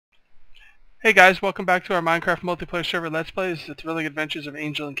Hey guys, welcome back to our Minecraft multiplayer server Let's Plays. It's Thrilling Adventures of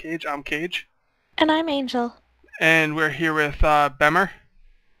Angel and Kage. I'm Kage. And I'm Angel. And we're here with Bemmer.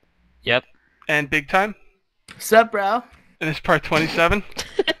 Yep. And Bigtime. Sup, bro? And it's part 27.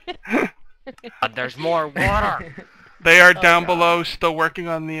 There's more water. They are down below, still working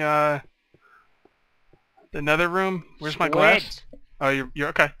on the nether room. Where's my glass? Oh, you're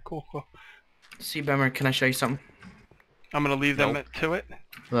okay. Cool. See, Bemmer, can I show you something? I'm gonna leave them to it.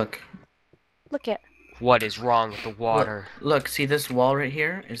 Look. Look at. What is wrong with the water? Look, see this wall right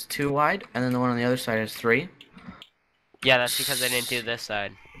here is 2 wide, and then the one on the other side is 3. Yeah, that's because I didn't do this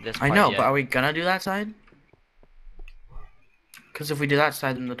side. I know, but are we gonna do that side? Because if we do that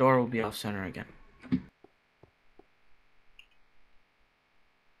side, then the door will be off center again.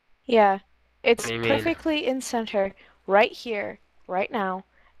 Yeah, it's What do you mean? perfectly in center, right here, right now,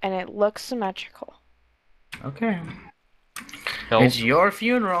 and it looks symmetrical. Okay. Nope. It's your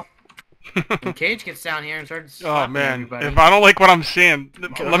funeral. When Kage gets down here and starts Oh slapping man, everybody. if I don't like what I'm seeing,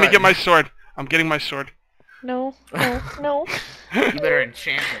 let me get my sword. I'm getting my sword. No. You better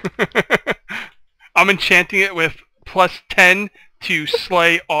enchant it. I'm enchanting it with +10 to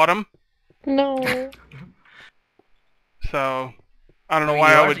slay autumn. No. So, I don't know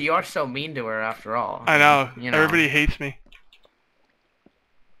why I would... You are so mean to her after all. I know. You know. Everybody hates me.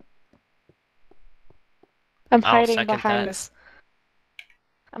 I'm I'll hiding second behind that. this.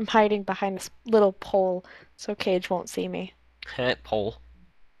 I'm hiding behind this little pole so Kage won't see me. Pole.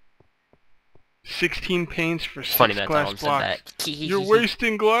 16 panes for 6 Funny that glass Donald said blocks. that. You're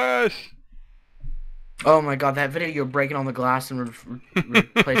wasting glass! Oh my god, that video you were breaking all the glass and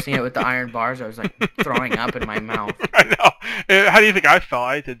replacing it with the iron bars, I was like throwing up in my mouth. I know. How do you think I felt?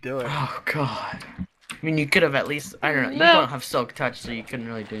 I had to do it. Oh god. I mean, you could have at least, I don't know, you No. don't have silk touch, so you couldn't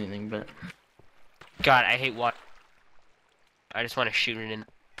really do anything, but... God, I hate water. I just want to shoot it in.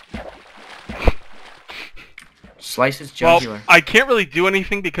 Slice his Well, jugular. I can't really do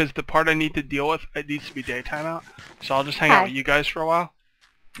anything because the part I need to deal with, it needs to be daytime out. So I'll just hang out Hi. with you guys for a while.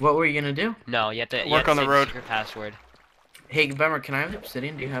 What were you gonna do? No, you have to Work on the say road. Secret password. Hey, Bemmer, can I have the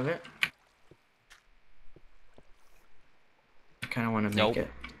obsidian? Do you have it? I kinda wanna make Nope.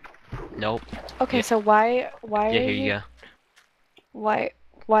 it. Nope. Okay, Yeah. so why Yeah, are here you go.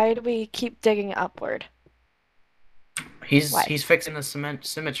 why do we keep digging upward? He's Why? he's fixing the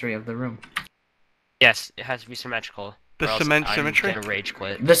symmetry of the room. Yes, it has to be symmetrical. The or else cement I'm symmetry? gonna rage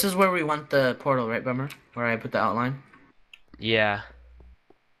quit. This is where we want the portal, right, Bemmer? Where I put the outline? Yeah.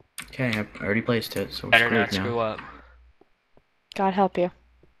 Okay, I already placed it, so we're Better not screwed now. screw up. God help you.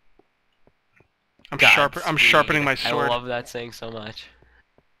 I'm Godspeed. sharpening my sword. I love that saying so much.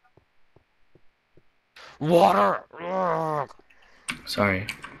 Water! Ugh. Sorry.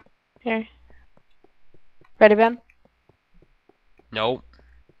 Here. Ready, Ben? Nope.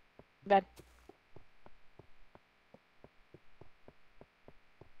 Ben.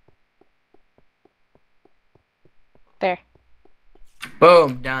 There.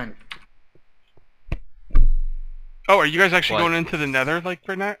 Boom, done. Oh, are you guys actually What? going into the nether like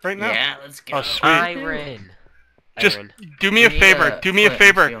right now? Yeah, let's go. Oh, sweet. Iron. Just Iron. do me a We need favor. Do me a flint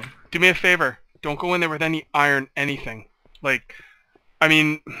favor. and steel. Do me a favor. Don't go in there with any iron anything. Like, I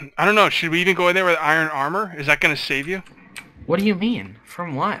mean, I don't know. Should we even go in there with iron armor? Is that gonna save you? What do you mean?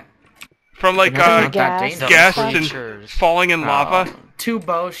 From what? From like That's not that gas. dangerous. gas Stuff. and creatures. falling in lava? 2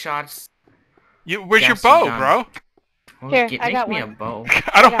 bow shots. Where's your gas bow, and bro? Well, Here, make I got me one. a bow.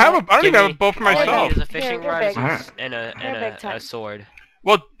 I don't got have a. it. I don't even Give have a me- bow for all I myself. need is a Here, fishing you're rod big. and You're big a time. sword.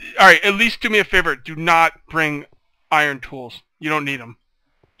 Well, all right. At least do me a favor. Do not bring iron tools. You don't need them.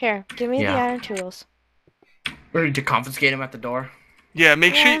 Here, give me the Yeah. iron tools. We're to confiscate him at the door. Yeah.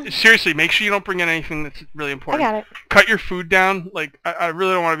 Make sure. Yeah. Seriously, make sure you don't bring in anything that's really I important. got it. Cut your food down. Like, I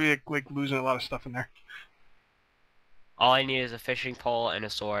really don't want to be like losing a lot of stuff in there. All I need is a fishing pole and a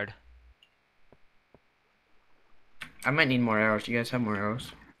sword. I might need more arrows. Do you guys have more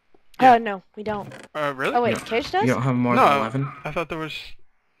arrows? Yeah. No, we don't. Really? Oh wait, Yeah. Kage You does? don't have more No. than 11? I thought there was.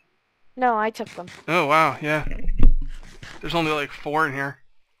 No, I took them. Oh wow, yeah. There's only like 4 in here.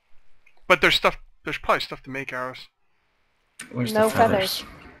 But there's stuff. There's probably stuff to make arrows. Where's No the feathers.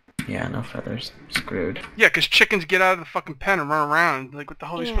 Yeah, no feathers. Screwed. Yeah, 'cause chickens get out of the fucking pen and run around. Like, what the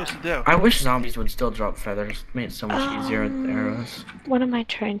hell are you Yeah. supposed to do? I wish zombies would still drop feathers. Made it so much easier with arrows. What am I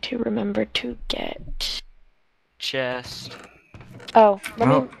trying to remember to get? Chest. Oh, let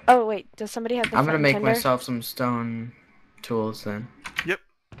Well, me. Oh wait, does somebody have the I'm gonna flint make and tinder? myself some stone tools then.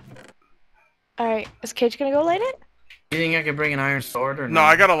 All right, is Kage gonna go light it? You think I could bring an iron sword or No,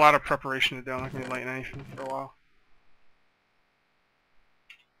 I got a lot of preparation to do. I'm not gonna be lighting anything for a while.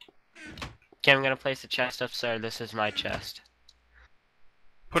 Okay, I'm gonna place the chest upstairs. This is my chest.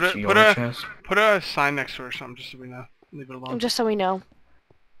 Put It's a your put a chest. put a sign next to it or something, just so we know. Leave it alone. Just so we know.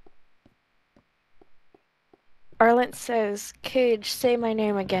 Arlen says, Kage, say my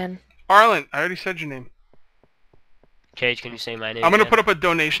name again. Arlen, I already said your name. Kage, can you say my name? I'm gonna again? put up a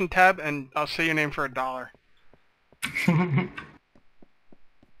donation tab, and I'll say your name for $1.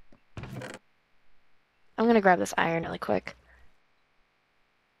 I'm gonna grab this iron really quick.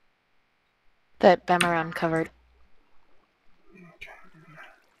 That Bemmer uncovered.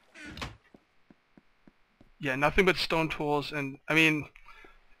 Yeah, nothing but stone tools, and I mean,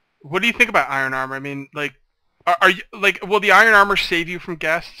 what do you think about iron armor? I mean, like, are you like, will the iron armor save you from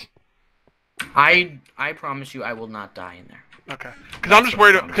guests? I promise you, I will not die in there. Okay, because I'm just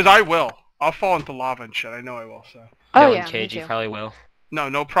worried, because I will. I'll fall into lava and shit. I know I will. So. Oh Knowing yeah, me Kage, you too. probably will.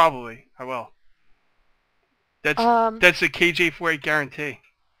 No, probably I will. That's a KJ48 guarantee.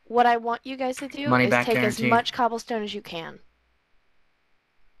 What I want you guys to do Money is back take guarantee. as much cobblestone as you can.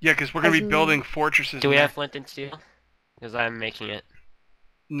 Yeah, because we're gonna be As building fortresses. Do we in have there. flint and steel? Because I'm making it.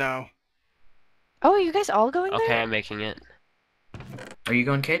 No. Oh, are you guys all going Okay, there? I'm making it. Are you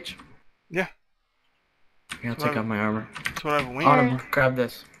going, Kage? Yeah. Yeah, I'll take out my armor. That's what I've winged. Autumn, grab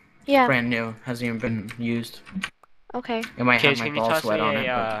this. Yeah. Brand new. Hasn't even been used. Okay. It might have Kage, my can you ball toss me sweat on it,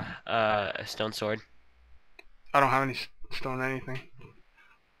 but... a stone sword? I don't have any stone anything.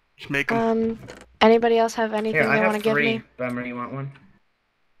 Just make them. Anybody else have anything Here, I they want to have give 3. me? Bemmer, you want one?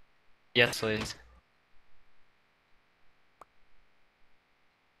 Yes, please.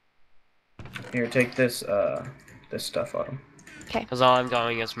 Here, take this, this stuff, Autumn. Because all I'm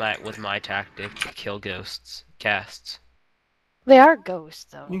going is with my tactic to kill ghosts. Casts. They are ghosts,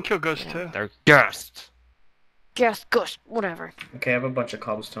 though. You can kill ghosts Yeah. too. They're ghosts! Ghost, whatever. Okay, I have a bunch of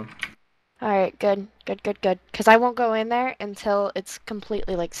cobblestone. Alright, good. Because I won't go in there until it's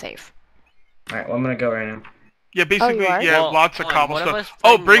completely, like, safe. Alright, well, I'm gonna go right now. Yeah, basically, are? yeah, Well, lots of hold on, one cobblestone. us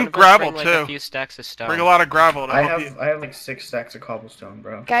Oh, one bring of us gravel like, too. A few stacks of stone. Bring a lot of gravel to I help you. have like 6 stacks of cobblestone,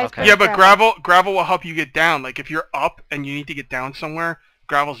 bro. Guys, Okay. Yeah, but gravel will help you get down. Like if you're up and you need to get down somewhere,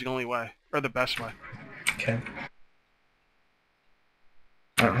 gravel's the only way or the best way. Okay.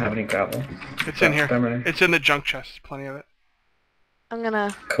 I don't have any gravel. It's in here. Bemmer. It's in the junk chest. Plenty of it. I'm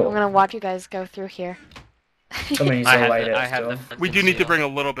gonna Cool. watch you guys go through here. Somebody needs I to have light the, it I have still. the flint We and do need to steel. bring a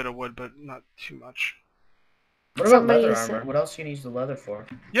little bit of wood, but not too much. What about leather Somebody's- armor? What else do you need the leather for?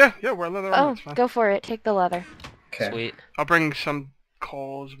 Yeah, wear leather armor. Oh, It's fine. go for it. Take the leather. Okay. Sweet. I'll bring some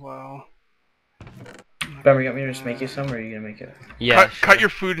coal as well. Bemmer, you want me to just make you some, or are you gonna make it? Yeah, Cut sure. your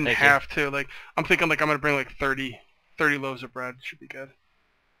food in Thank you. half too. Like I'm thinking, like I'm gonna bring like 30 loaves of bread. Should be good.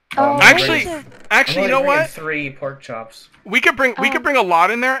 Oh, I'm Actually- only Actually, you know bringing what? 3 pork chops. We could bring a lot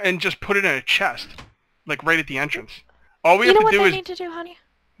in there and just put it in a chest, like right at the entrance. All we you have know to what do they is need to do, honey?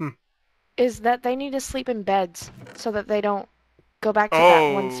 Hmm. Is that they need to sleep in beds so that they don't go back to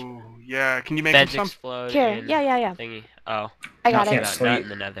that one. oh yeah. Can you make Beds them some? explode. Here, in yeah. Thingy. Oh. I got can't it. Not sleep. in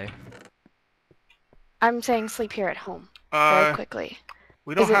the nether. I'm saying sleep here at home very Uh, quickly.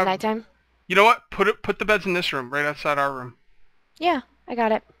 we don't Is it have. nighttime? You know what? Put the beds in this room, right outside our room, Yeah, I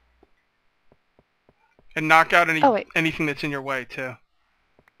got it. and knock out Oh, wait. anything that's in your way too.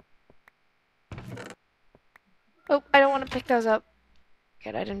 Oh, I don't want to pick those up.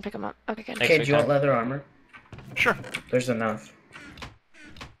 Good, I didn't pick them up. Okay, good. Thanks Okay, for do you want your leather armor? Sure. There's enough.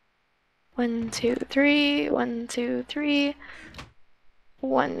 1, 2, 3. 1, 2, 3.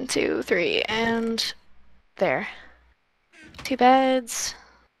 1, 2, 3, and there. 2 beds.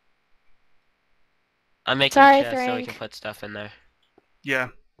 I'm making Sorry, chests so we Frank. can put stuff in there. Yeah,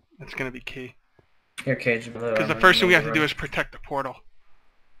 that's gonna be key. Here, Cage. Because the first thing we have to do is protect the portal.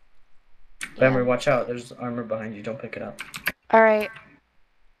 Bemmer, watch out. There's armor behind you. Don't pick it up. All right.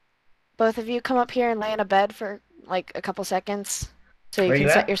 Both of you come up here and lay in a bed for like a couple seconds, so you Where can you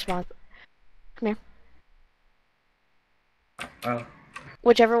set at? your spawn. Come here. Oh.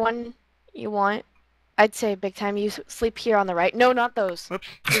 Whichever one you want. I'd say Bigtime. You sleep here on the right. No, not those. Whoops.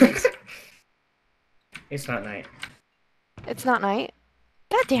 It's not night. It's not night.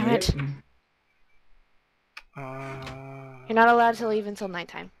 God damn it! You're not allowed to leave until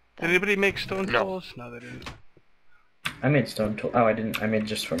nighttime. Did anybody make stone No. tools? No, they didn't. I made stone tool. Oh, I didn't. I made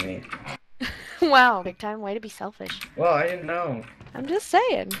just for me. Wow, Bigtime. Way to be selfish. Well, I didn't know. I'm just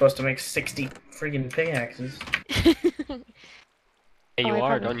saying. I'm supposed to make 60 freaking pickaxes. Hey, you I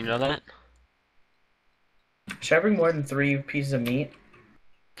are, probably- don't you know that? Should I bring more than 3 pieces of meat?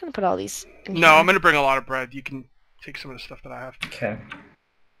 I'm gonna put all these. In No, here. I'm gonna bring a lot of bread. You can take some of the stuff that I have. Okay.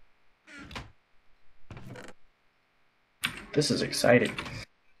 This is exciting.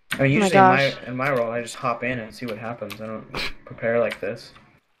 I mean, Oh my usually gosh. in my role, I just hop in and see what happens. I don't prepare like this.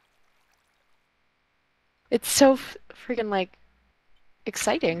 It's so freaking like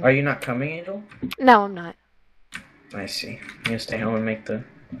exciting. Are you not coming, Angel? No, I'm not. I see. You gonna stay home and make the...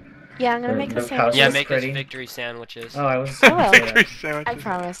 Yeah, I'm gonna make the house sandwiches. Yeah, looks make us pretty. victory sandwiches. Oh, I was I gonna will. say Victory that. sandwiches. I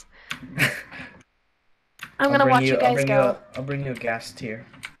promise. I'm I'll gonna bring watch you guys go. I'll bring you a gas tier.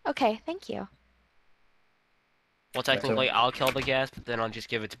 Okay, thank you. Well, technically, I'll kill the gas, but then I'll just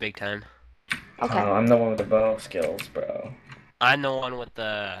give it to Bigtime. Okay. Oh, I'm the one with the bow skills, bro. I'm the one with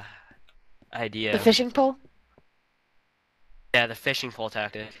the idea. The fishing pole? Yeah, the fishing pole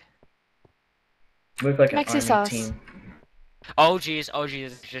tactic. We look like an Mexi army sauce. team. Oh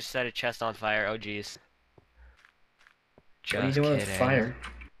jeez, just set a chest on fire. Oh jeez. What are you Just doing kidding. with fire?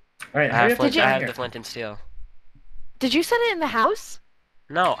 Alright, I hurry have, up flint, and I get have here. the flint and steel. Did you set it in the house?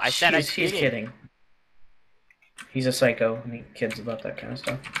 No, I said I He's didn't. kidding. He's a psycho and he kids about that kind of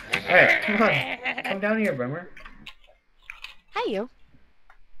stuff. Alright, come on. Come down here, Bemmer. Hi, you.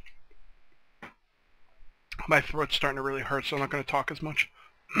 My throat's starting to really hurt, so I'm not going to talk as much.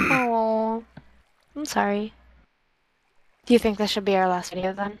 Oh, I'm sorry. Do you think this should be our last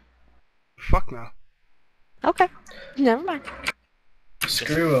video then? Fuck no. Okay. Never mind.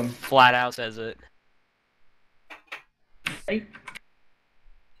 Screw him. Flat out says it. Hey.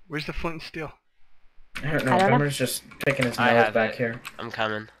 Where's the flint and steel? I don't know. I don't know. Bemmer's just picking his I nose have back it. here. I'm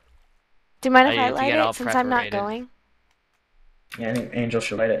coming. Do you mind I if need I to light get all it since I'm not preparated. going? Yeah, I think Angel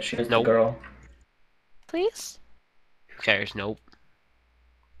should light it. She's Nope. the girl. Please? Who cares? Nope.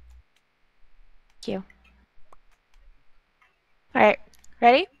 Thank you. Alright,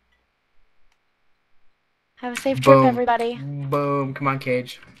 ready? Have a safe trip, Boom. everybody. Boom. Come on,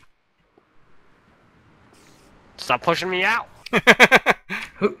 Kage. Stop pushing me out.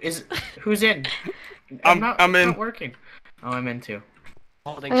 Who's in? I'm it's in. not working. Oh, I'm in too.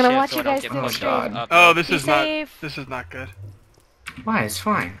 Holding I'm gonna shift watch so you I don't guys get through the pushed stream. up. Oh, this Be is not. safe. This is not good. Why? It's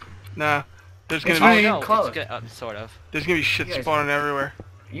fine. Nah. There's It's gonna Oh be. fine. no, Close. it's good. Sort of. There's gonna be shit You guys- spawning everywhere.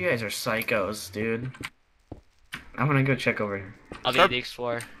 You guys are psychos, dude. I'm gonna go check over here. I'll be Start- the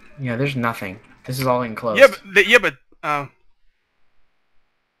explorer. Yeah, there's nothing. This is all enclosed. Yeah, but are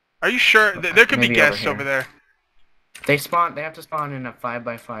you sure? There could be Maybe over guests here. over there. They have to spawn in a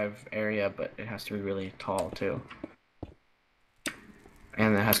 5x5 area, but it has to be really tall too.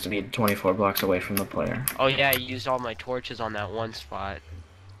 And it has to be 24 blocks away from the player. Oh yeah, I used all my torches on that one spot.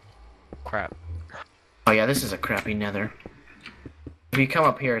 Crap. Oh yeah, this is a crappy nether. If you come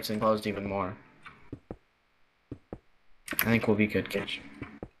up here, it's enclosed even more. I think we'll be good, Kage.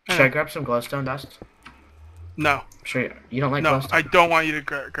 Should I grab some glowstone dust? No, Sure, you don't like no, glowstone? I don't want you to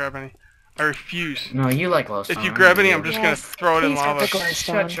grab any. I refuse. No, you like glowstone. If you grab any, I'm just gonna Yes, throw it in please grab lava. the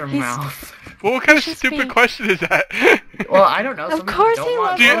glowstone. Shut your He's- mouth. Well, what kind of Just stupid be- question is that? Well, I don't know. Of some people course don't he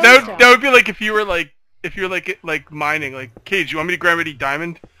want loves Dude, glowstone. that would be like if you were like mining, like Kage. You want me to grab any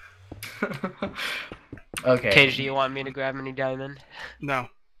diamond? Okay. Kage, do you want me to grab any diamond? No.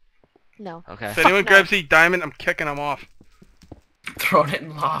 No. Okay. If anyone no. grabs any diamond, I'm kicking them off. Throw it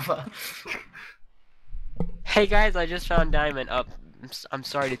in lava. Hey guys, I just found diamond up. I'm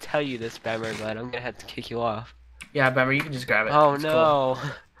sorry to tell you this, Bemmer, but I'm gonna have to kick you off. Yeah, Bemmer, you can just grab it. Oh It's cool. no.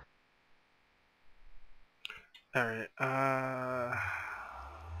 All right.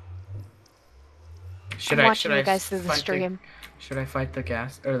 Should I'm I? watching Should you I guys through the fight stream. Should I fight the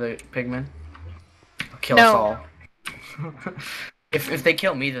gas or the pigmen? I'll kill No. us all. if they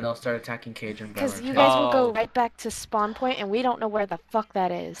kill me, then they'll start attacking Kage and Because Bemmer. you too. guys will go Oh. right back to spawn point, and we don't know where the fuck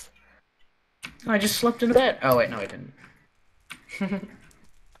that is. I just slipped into that. Oh wait, no, I didn't.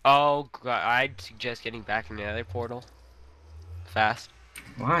 Oh god, I'd suggest getting back in the other portal. Fast.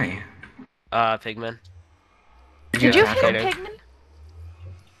 Why? Pigman. Did you attack kill later? Pigman?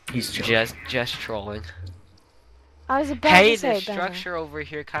 He's joking. Just trolling. I was about Hey, to say, the structure over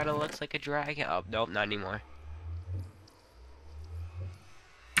here kind of looks like a dragon. Oh, nope, not anymore.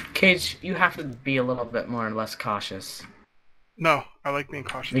 Kage, you have to be a little bit more less cautious. No, I like being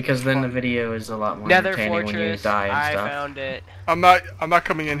cautious. Because then the video is a lot more Nether entertaining when you fortress. die and I stuff. found it. I'm not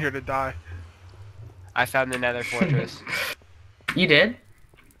coming in here to die. I found the nether fortress. You did?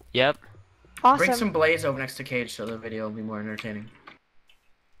 Yep. Awesome. Bring some blaze over next to Kage so the video will be more entertaining.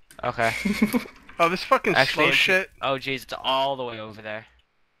 Okay. Oh, this fucking Actually, slow shit. Oh jeez, it's all the way over there.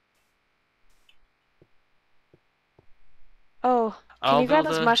 Oh, can I'll you grab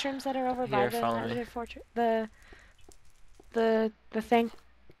build those a- mushrooms that are over by Here, the follow me. nether fortress? The thing.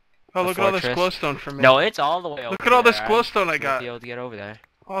 Oh, The look at all this fortress. glowstone for me. No, it's all the way over Look at all this there. glowstone I won't got. be able to get over there.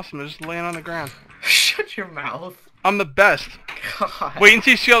 Awesome, it's just laying on the ground. Shut your mouth. I'm the best. God. Wait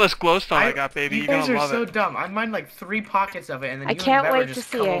until you see all this glowstone I got, baby. You You're guys gonna are love so it. dumb. I mined like 3 pockets of it, and then I you can't and Bemmer wait to just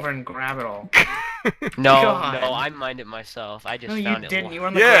see come it. over and grab it all. No, God. no, I mined it myself. I just No, found you it. didn't. You were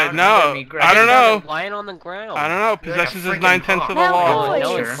on the Yeah, ground. no, under me, I don't know. Lying on the ground. I don't know. You're like a Possessions is freaking 9/10 of the Now, law. No,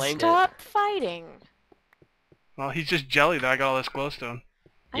 no one boys, claimed it. stop fighting. Well, he's just jelly that I got all this glowstone.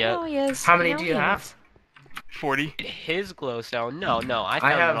 Yep. I know he is. How I many know do you he have? is. 40. His glowstone? No, I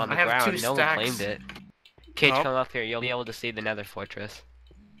found have- it on the I have ground. 2 No one stacks. claimed it. Cage, Oh. come up here. You'll be able to see the Nether Fortress.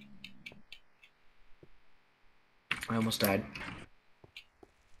 I almost died.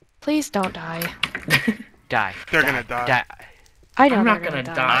 Please don't die. Die. They're gonna die. Die. I know I'm they're not gonna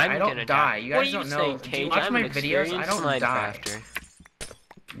die. die. I'm I don't gonna die. You What guys are you don't know. saying, Do you Cage? watch I'm my an videos? I experienced don't die. Minecrafter.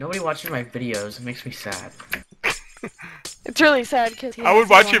 Nobody watches my videos. It makes me sad. It's really sad because I would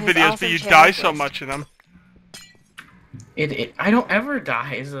watch your videos, but you die so much in them. I don't ever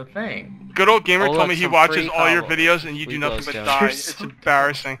die is the thing. Good old gamer Oh, told look, me he some watches free all your cobble- videos and you do free nothing but glowstone. die. You're It's so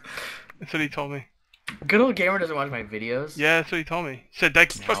embarrassing. That's what he told me. Good old gamer doesn't watch my videos. Yeah, that's what he told me. He said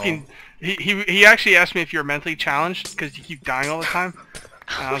that No. fucking. He actually asked me if you're mentally challenged because you keep dying all the time.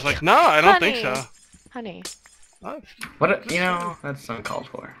 And I was like, no, I don't think so. Honey. Well, What? You know, that's uncalled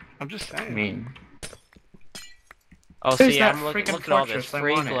for. I'm just I saying. mean, Oh, There's see, that I'm looking. freaking Look at all this fortress, I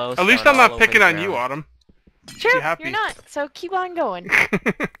free want it. glowstone. At least I'm all not over picking the on you, ground. Autumn. Sure, happy. you're not. So keep on going.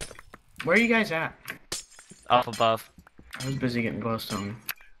 where are you guys at? Up above. I was busy getting glowstone.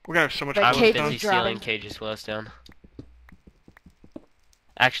 We're gonna have so much Like I'm Cage glowstone. busy is dropping. stealing Cage's glowstone.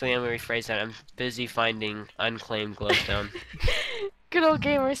 Actually, I'm gonna rephrase that. I'm busy finding unclaimed glowstone. Good old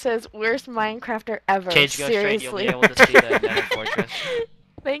gamer says, worst Minecrafter ever. Cage, go straight. You'll Seriously. be able to see the Nether Fortress.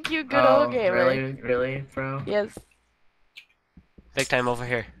 Thank you, good Oh, old gamer. really, bro? Yes. Bigtime over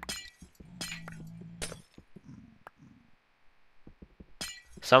here.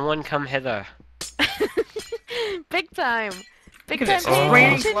 Someone come hither. Bigtime. Look at Bigtime, this. It's pay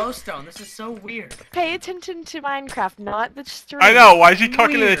raining attention. glowstone. This is so weird. Pay attention to Minecraft, not the stream. I know. Why is he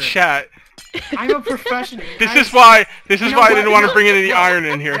talking in the Weird. chat? I'm a professional. You This guys- is why. This is You know why I what? didn't want to No, bring any no, iron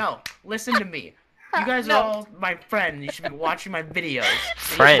in here. No, listen to me. You guys No. are all my friends. You should be watching my videos.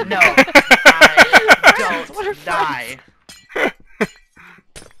 Friend. No, I What are don't die.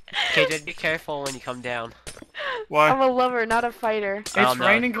 Cage, be careful when you come down. Why? I'm a lover, not a fighter. It's Oh, no.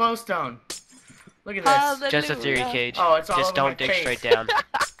 raining glowstone. Look at this. Just a theory, Hallelujah. Cage. Oh, it's all Just over my don't dig face. straight down.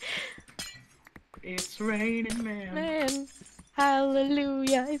 It's raining, man. Man.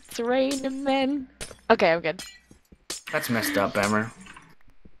 Hallelujah, it's raining men. Okay, I'm good. That's messed up, Bemmer.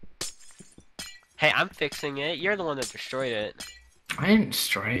 Hey, I'm fixing it. You're the one that destroyed it. I didn't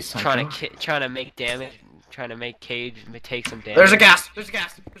destroy it, Psycho. Trying to make damage. Trying to make Cage take some damage. There's a gas. There's a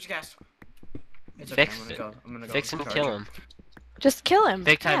gas. There's a gas. It's okay, Fix I'm gonna it. go. I'm gonna go. Fix him and charge kill him. him. Just kill him.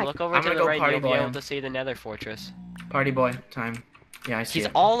 Big time. Yeah. Look over I'm to gonna the go right. party You'll be boy able him. to see the Nether Fortress. Party boy time. Yeah, I see He's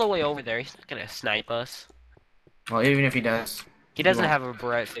it. all the way over there. He's not gonna snipe us. Well, even if he does, He doesn't won't. have a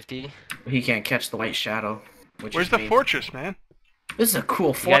Barrett 50. he can't catch the white shadow. Which Where's is the me. fortress, man? This is a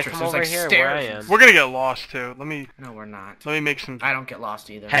cool gotta fortress. come There's over like here stairs. where I and am. We're gonna get lost too. Let me No, we're not. make some. I don't get lost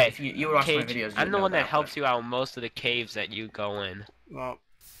either. Hey, if you watch my Cage, videos, I'm the one that helps you out most of the caves that you go in. Well,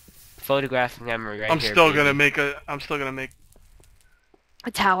 Photographing them right I'm here. still baby. gonna make a. I'm still gonna make.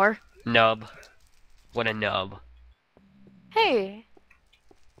 A tower. Nub. What a nub. Hey.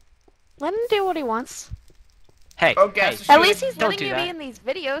 Let him do what he wants. Hey, Oh, hey, gas is At Good. least he's Don't letting do you that. be in these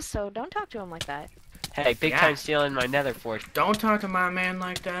videos, so don't talk to him like that. hey, Big Yeah. Time stealing my Nether Fortress. Don't talk to my man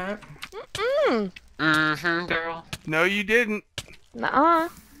like that. Mm. Mm-hmm, girl. No, you didn't. Nuh-uh.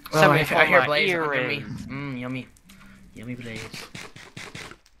 Oh, Somebody I hold hear my Blaze under me. earrings. Yummy. Yummy Blaze.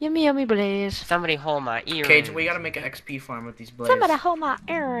 Yummy, yummy blaze. Somebody hold my earrings. Cage, we gotta make an XP farm with these Blaze. Somebody hold my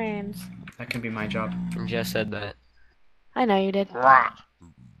errands. That can be my job. I just said that. I know you did.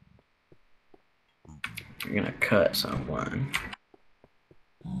 You're gonna cut someone.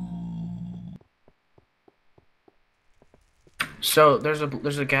 So there's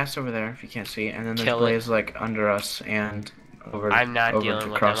a gas over there if you can't see, and then there's Kill it. Blaze like under us and over. I'm not over dealing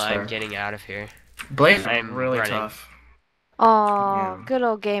to with them. crosshair. I'm getting out of here. Blaze I'm is really running. tough. Aw, Yeah. good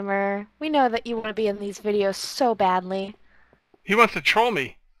old gamer. We know that you want to be in these videos so badly. He wants to troll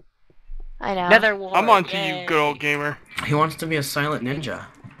me. I know. Nether War. I'm on to yay. you, good old gamer. He wants to be a silent ninja.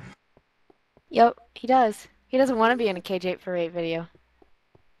 Yep, he does. He doesn't want to be in a KJ848 video.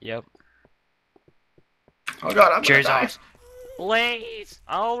 Yep. Oh god, I'm Cheers gonna die. off. Blaze!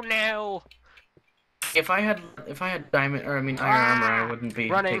 Oh no! If I had diamond or iron armor, I wouldn't be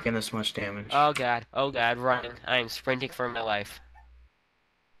Running. taking this much damage. Oh god, running. I am sprinting for my life.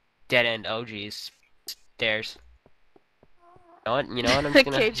 Dead end, oh geez. Stairs. You know what? I'm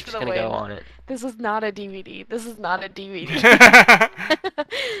Cage just for the gonna go win. on it. This is not a DVD. This is not a DVD.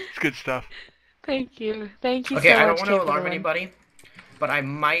 It's good stuff. Thank you. Thank you Okay, so I much, don't want Kate, to for the alarm win. anybody, but I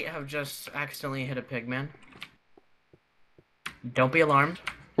might have just accidentally hit a pigman. Don't be alarmed.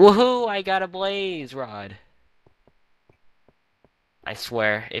 Woohoo! I got a blaze rod. I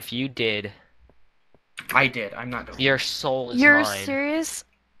swear, if you did, I did. I'm not doing your soul is You're mine. serious?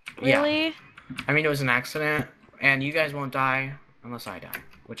 Yeah. Really? I mean, it was an accident, and you guys won't die unless I die,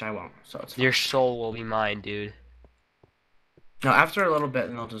 which I won't, so it's fine. Your soul will be mine, dude. No, after a little bit,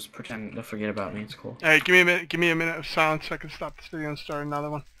 then they'll just pretend they'll forget about me. It's cool. Alright, give me a minute. Give me a minute of silence so I can stop this video and start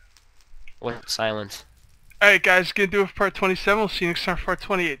another one. What silence? Alright, guys, gonna do it for part 27. We'll see you next time for part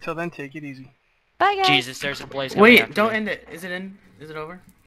 28. Till then, take it easy. Bye, guys. Jesus, there's a blaze coming Wait, after don't me. end it. Is it in? Is it over?